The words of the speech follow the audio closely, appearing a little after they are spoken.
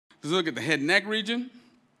Let's look at the head and neck region.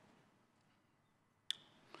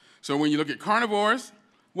 So when you look at carnivores,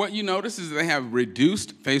 what you notice is they have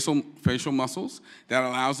reduced facial muscles that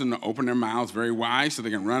allows them to open their mouths very wide so they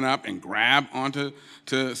can run up and grab onto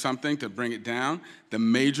something to bring it down. The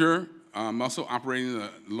major muscle operating the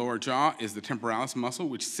lower jaw is the temporalis muscle,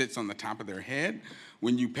 which sits on the top of their head.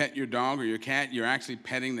 When you pet your dog or your cat, you're actually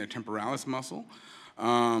petting their temporalis muscle.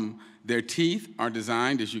 Their teeth are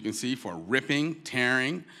designed, as you can see, for ripping,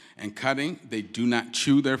 tearing, and cutting. They do not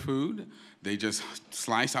chew their food. They just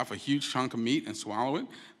slice off a huge chunk of meat and swallow it.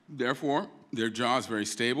 Therefore, their jaw is very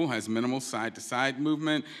stable, has minimal side-to-side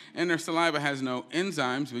movement, and their saliva has no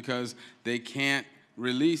enzymes because they can't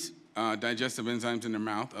release digestive enzymes in their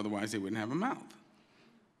mouth, otherwise they wouldn't have a mouth.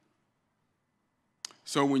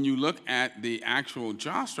 So when you look at the actual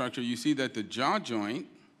jaw structure, you see that the jaw joint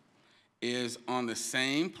is on the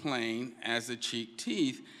same plane as the cheek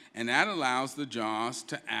teeth, and that allows the jaws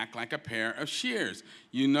to act like a pair of shears.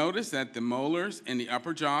 You notice that the molars in the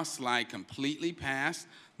upper jaw slide completely past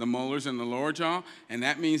the molars in the lower jaw, and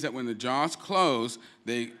that means that when the jaws close,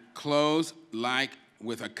 they close like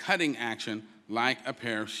with a cutting action, like a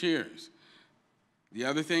pair of shears. The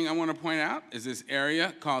other thing I want to point out is this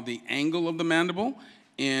area called the angle of the mandible.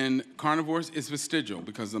 In carnivores, is vestigial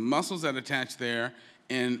because the muscles that attach there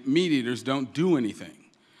in meat eaters don't do anything.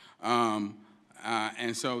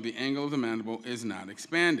 And so the angle of the mandible is not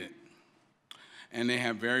expanded. And they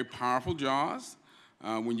have very powerful jaws.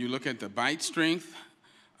 When you look at the bite strength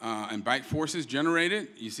and bite forces generated,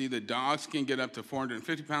 you see that dogs can get up to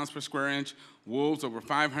 450 pounds per square inch, wolves over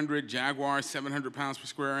 500, jaguars 700 pounds per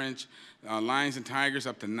square inch, lions and tigers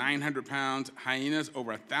up to 900 pounds, hyenas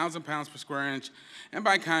over 1,000 pounds per square inch, and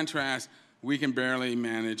by contrast, we can barely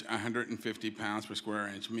manage 150 pounds per square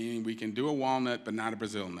inch, meaning we can do a walnut but not a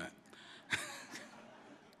Brazil nut.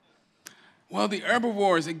 Well, the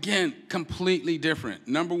herbivores, again, completely different.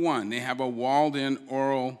 Number one, they have a walled-in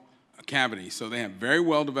oral cavity, so they have very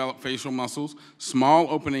well-developed facial muscles, small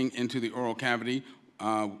opening into the oral cavity,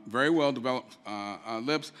 very well-developed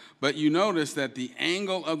lips, but you notice that the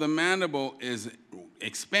angle of the mandible is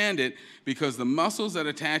expanded because the muscles that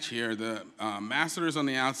attach here, the masseters on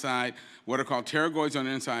the outside, what are called pterygoids on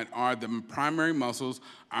the inside, are the primary muscles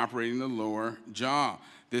operating the lower jaw.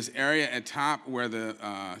 This area at top where the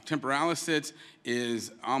temporalis sits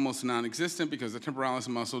is almost non-existent because the temporalis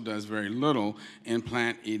muscle does very little in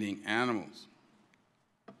plant-eating animals.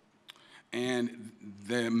 And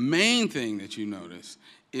the main thing that you notice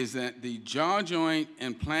is that the jaw joint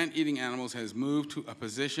in plant-eating animals has moved to a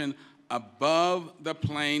position above the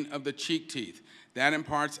plane of the cheek teeth. That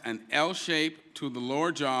imparts an L shape to the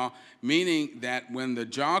lower jaw, meaning that when the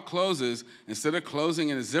jaw closes, instead of closing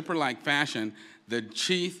in a zipper-like fashion, the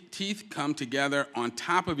teeth come together on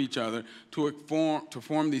top of each other to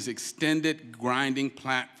form these extended grinding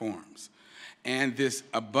platforms. And this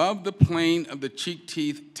above the plane of the cheek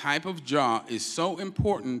teeth type of jaw is so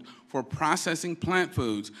important for processing plant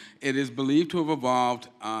foods. It is believed to have evolved,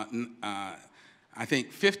 I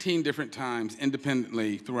think, 15 different times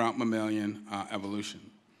independently throughout mammalian evolution.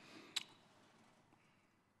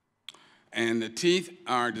 And the teeth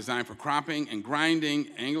are designed for cropping and grinding.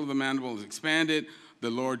 Angle of the mandible is expanded. The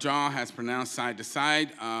lower jaw has pronounced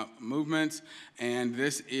side-to-side movements, and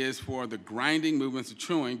this is for the grinding movements of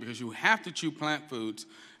chewing because you have to chew plant foods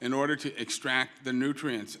in order to extract the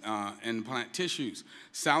nutrients in plant tissues.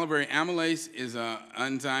 Salivary amylase is an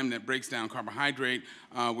enzyme that breaks down carbohydrate,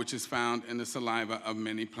 which is found in the saliva of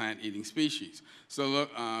many plant-eating species. So look,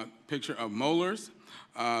 picture of molars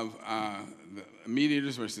of the meat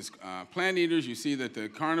eaters versus plant eaters. You see that the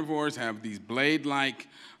carnivores have these blade-like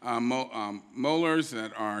molars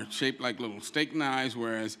that are shaped like little steak knives,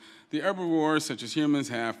 whereas the herbivores, such as humans,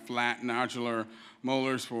 have flat nodular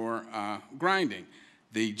molars for grinding.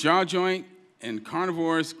 The jaw joint in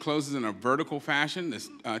carnivores closes in a vertical fashion.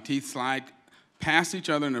 The teeth slide past each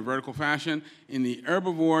other in a vertical fashion. In the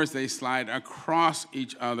herbivores, they slide across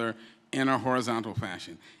each other in a horizontal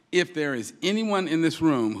fashion. If there is anyone in this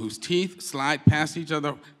room whose teeth slide past each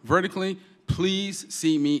other vertically, please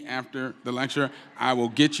see me after the lecture. I will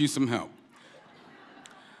get you some help.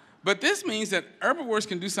 But this means that herbivores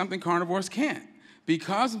can do something carnivores can't.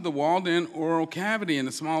 Because of the walled-in oral cavity and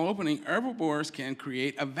the small opening, herbivores can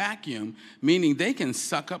create a vacuum, meaning they can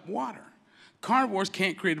suck up water. Carnivores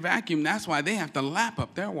can't create a vacuum. That's why they have to lap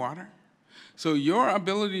up their water. So your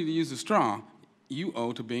ability to use a straw, you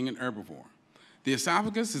owe to being an herbivore. The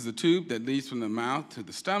esophagus is the tube that leads from the mouth to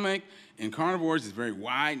the stomach. In carnivores, it's very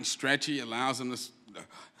wide and stretchy, allows them to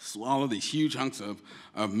swallow these huge hunks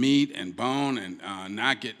of meat and bone and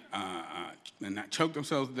not choke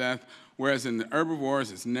themselves to death. whereas in the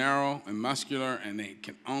herbivores, it's narrow and muscular, and they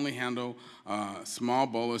can only handle a small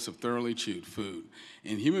bolus of thoroughly chewed food.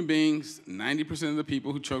 In human beings, 90% of the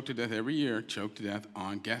people who choke to death every year choke to death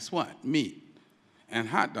on, guess what? Meat. And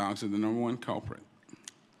hot dogs are the #1 culprit.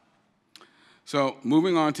 So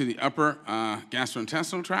moving on to the upper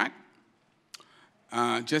gastrointestinal tract,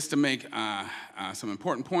 just to make some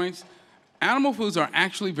important points, animal foods are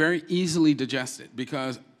actually very easily digested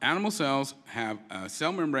because animal cells have a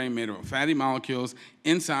cell membrane made of fatty molecules.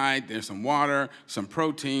 Inside, there's some water, some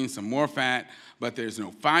protein, some more fat, but there's no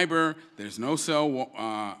fiber, there's no cell wall.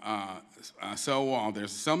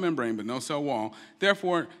 There's a cell membrane, but no cell wall.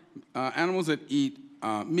 Therefore, animals that eat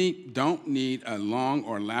meat don't need a long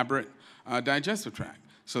or elaborate digestive tract.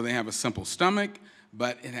 So they have a simple stomach,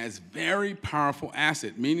 but it has very powerful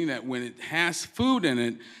acid, meaning that when it has food in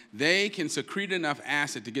it, they can secrete enough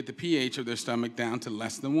acid to get the pH of their stomach down to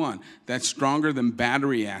less than 1. That's stronger than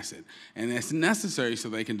battery acid. And that's necessary so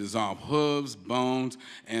they can dissolve hooves, bones,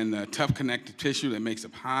 and the tough connective tissue that makes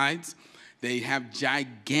up hides. They have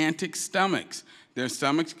gigantic stomachs. Their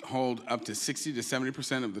stomachs hold up to 60 to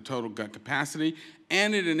 70% of the total gut capacity,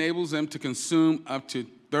 and it enables them to consume up to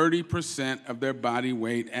 30% of their body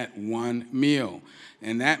weight at one meal.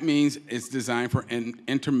 And that means it's designed for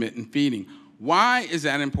intermittent feeding. Why is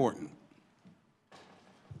that important?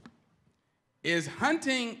 Is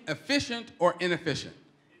hunting efficient or inefficient?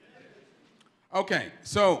 Okay,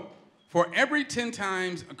 so for every 10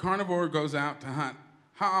 times a carnivore goes out to hunt,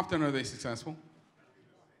 how often are they successful?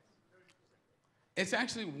 It's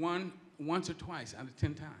actually once or twice out of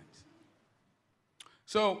 10 times.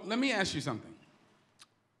 So let me ask you something.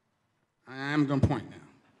 I'm going to point now.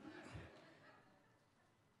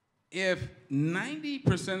 If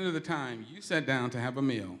 90% of the time you sat down to have a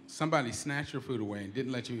meal, somebody snatched your food away and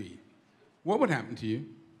didn't let you eat, what would happen to you?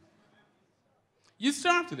 You'd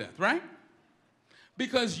starve to death, right?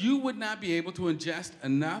 Because you would not be able to ingest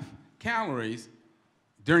enough calories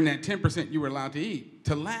during that 10% you were allowed to eat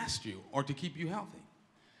to last you or to keep you healthy.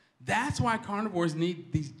 That's why carnivores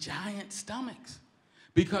need these giant stomachs.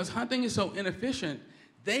 Because hunting is so inefficient,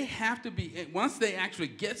 they have to be, once they actually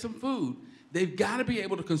get some food, they've got to be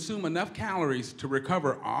able to consume enough calories to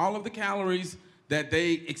recover all of the calories that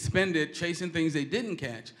they expended chasing things they didn't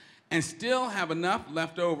catch, and still have enough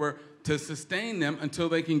left over to sustain them until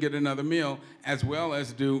they can get another meal, as well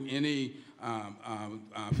as do any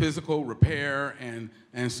physical repair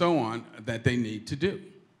and so on that they need to do.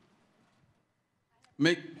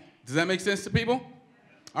 Does that make sense to people?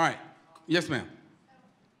 All right. Yes, ma'am.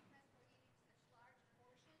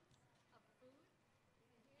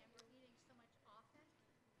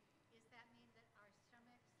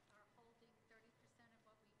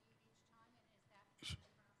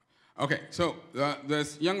 Okay, so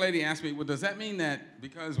this young lady asked me, well, does that mean that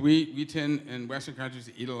because we tend in Western countries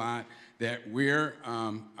to eat a lot, that we're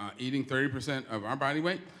eating 30% of our body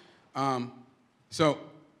weight? So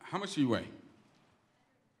how much do you weigh?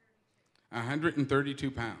 132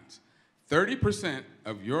 pounds. 30%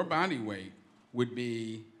 of your body weight would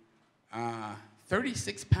be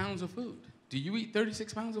 36 pounds of food. Do you eat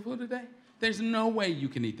 36 pounds of food a day? There's no way you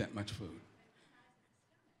can eat that much food.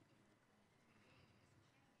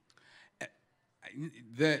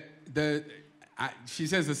 She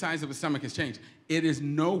says the size of the stomach has changed. It is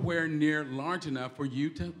nowhere near large enough for you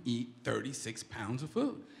to eat 36 pounds of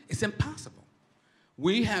food. It's impossible.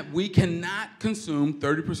 We cannot consume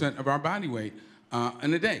 30% of our body weight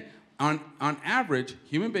in a day. On average,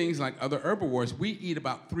 human beings, like other herbivores, we eat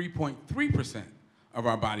about 3.3% of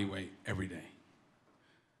our body weight every day,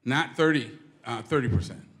 not 30%.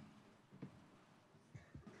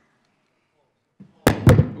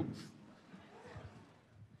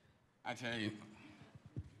 I tell you,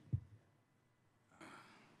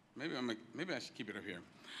 maybe I should keep it up here.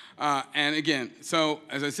 And again, so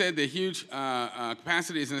as I said, the huge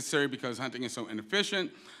capacity is necessary because hunting is so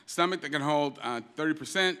inefficient. Stomach that can hold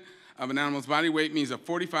 30% of an animal's body weight means a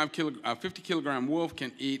 50 kilogram wolf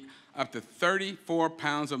can eat up to 34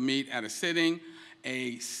 pounds of meat at a sitting.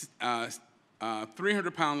 A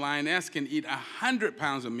 300-pound lioness can eat 100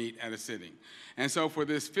 pounds of meat at a sitting. And so for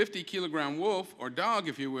this 50 kilogram wolf, or dog,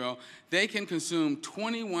 if you will, they can consume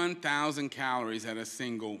 21,000 calories at a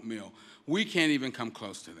single meal. We can't even come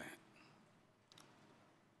close to that.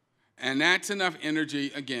 And that's enough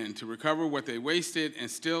energy, again, to recover what they wasted and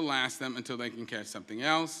still last them until they can catch something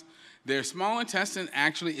else. Their small intestine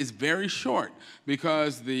actually is very short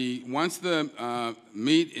because once the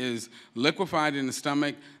meat is liquefied in the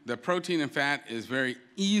stomach, the protein and fat is very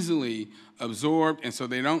easily absorbed, and so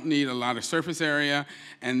they don't need a lot of surface area.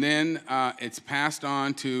 And then it's passed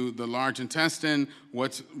on to the large intestine,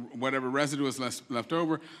 whatever residue is left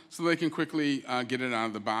over, so they can quickly get it out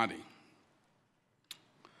of the body.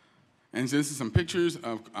 And so this is some pictures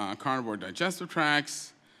of carnivore digestive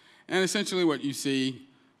tracts. And essentially what you see,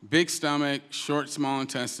 big stomach, short small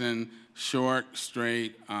intestine, short,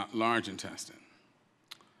 straight, large intestine.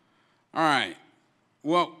 All right.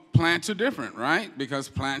 Well, plants are different, right? Because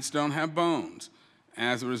plants don't have bones.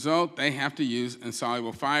 As a result, they have to use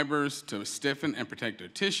insoluble fibers to stiffen and protect their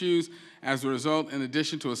tissues. As a result, in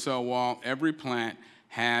addition to a cell wall, every plant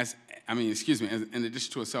has, in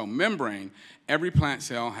addition to a cell membrane, every plant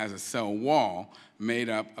cell has a cell wall made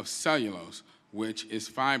up of cellulose, which is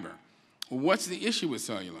fiber. Well, what's the issue with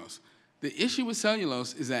cellulose? The issue with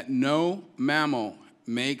cellulose is that no mammal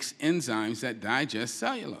makes enzymes that digest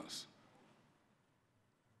cellulose.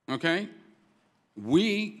 Okay?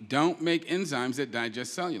 We don't make enzymes that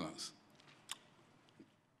digest cellulose.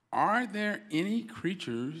 Are there any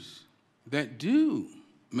creatures that do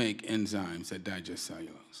make enzymes that digest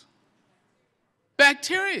cellulose?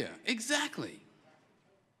 Bacteria, exactly.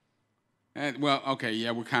 And, well, okay,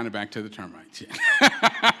 yeah, we're kind of back to the termites.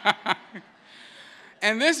 Yeah.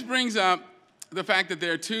 And this brings up the fact that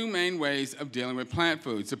there are two main ways of dealing with plant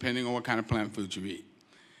foods, depending on what kind of plant foods you eat.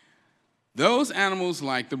 Those animals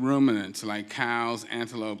like the ruminants, like cows,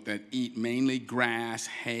 antelope, that eat mainly grass,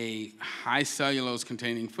 hay, high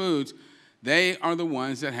cellulose-containing foods, they are the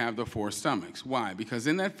ones that have the four stomachs. Why? Because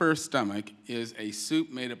in that first stomach is a soup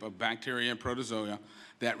made up of bacteria and protozoa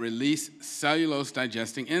that release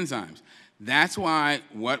cellulose-digesting enzymes. That's why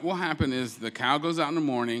what will happen is the cow goes out in the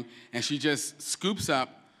morning and she just scoops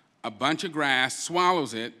up a bunch of grass,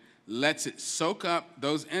 swallows it, lets it soak up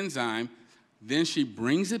those enzymes, then she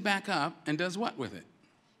brings it back up and does what with it?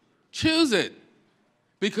 Chews it.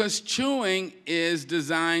 Because chewing is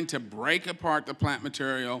designed to break apart the plant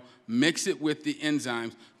material, mix it with the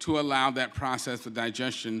enzymes to allow that process of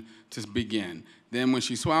digestion to begin. Then when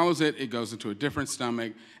she swallows it, it goes into a different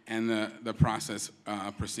stomach, and the process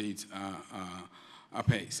proceeds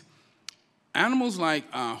apace. Animals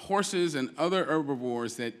like horses and other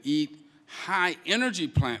herbivores that eat high-energy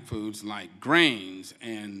plant foods like grains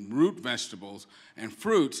and root vegetables and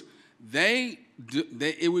fruits,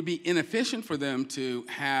 it would be inefficient for them to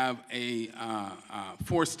have a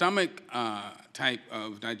four-stomach type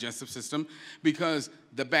of digestive system because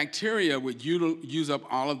the bacteria would use up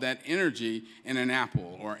all of that energy in an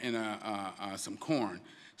apple or in some corn.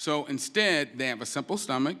 So instead, they have a simple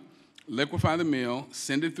stomach, liquefy the meal,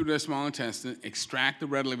 send it through their small intestine, extract the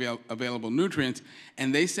readily available nutrients,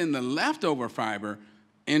 and they send the leftover fiber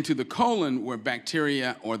into the colon where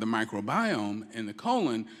bacteria or the microbiome in the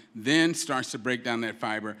colon then starts to break down that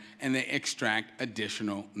fiber and they extract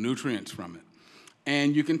additional nutrients from it.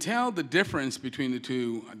 And you can tell the difference between the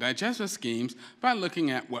two digestive schemes by looking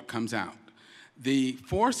at what comes out. The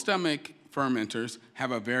four-stomach fermenters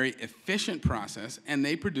have a very efficient process and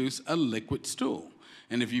they produce a liquid stool.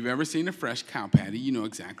 And if you've ever seen a fresh cow patty, you know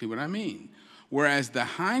exactly what I mean. Whereas the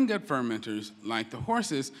hindgut fermenters, like the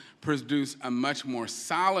horses, produce a much more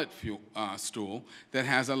solid stool that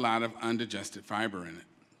has a lot of undigested fiber in it.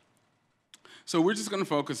 So we're just going to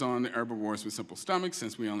focus on the herbivores with simple stomachs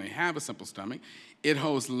since we only have a simple stomach. It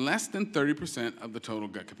holds less than 30% of the total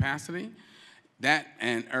gut capacity.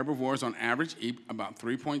 And herbivores on average eat about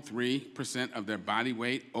 3.3% of their body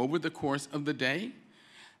weight over the course of the day,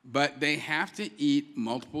 but they have to eat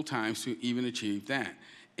multiple times to even achieve that.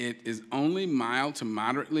 It is only mild to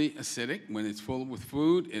moderately acidic when it's full with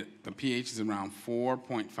food. The pH is around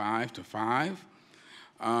 4.5 to 5.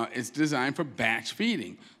 It's designed for batch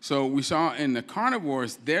feeding. So we saw in the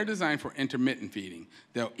carnivores, they're designed for intermittent feeding.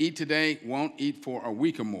 They'll eat today, won't eat for a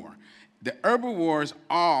week or more. The herbivores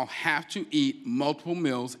all have to eat multiple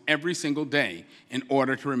meals every single day in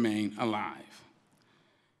order to remain alive.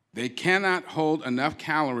 They cannot hold enough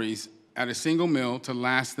calories at a single meal to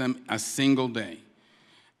last them a single day.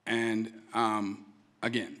 And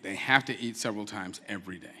again, they have to eat several times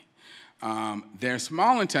every day. Their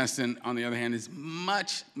small intestine, on the other hand, is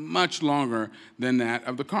much, much longer than that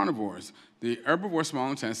of the carnivores. The herbivore small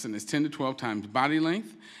intestine is 10 to 12 times body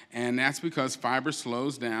length, and that's because fiber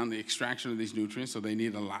slows down the extraction of these nutrients, so they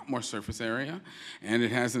need a lot more surface area. And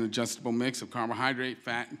it has an adjustable mix of carbohydrate,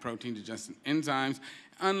 fat, and protein-digesting enzymes,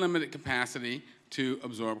 unlimited capacity to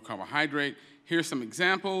absorb carbohydrate. Here's some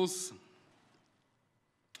examples.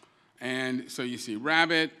 And so you see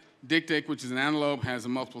rabbit, Dik-dik, which is an antelope, has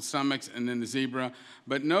multiple stomachs, and then the zebra.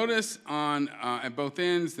 But notice at both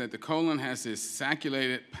ends that the colon has this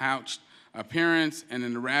sacculated, pouched appearance, and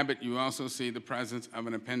in the rabbit you also see the presence of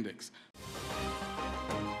an appendix.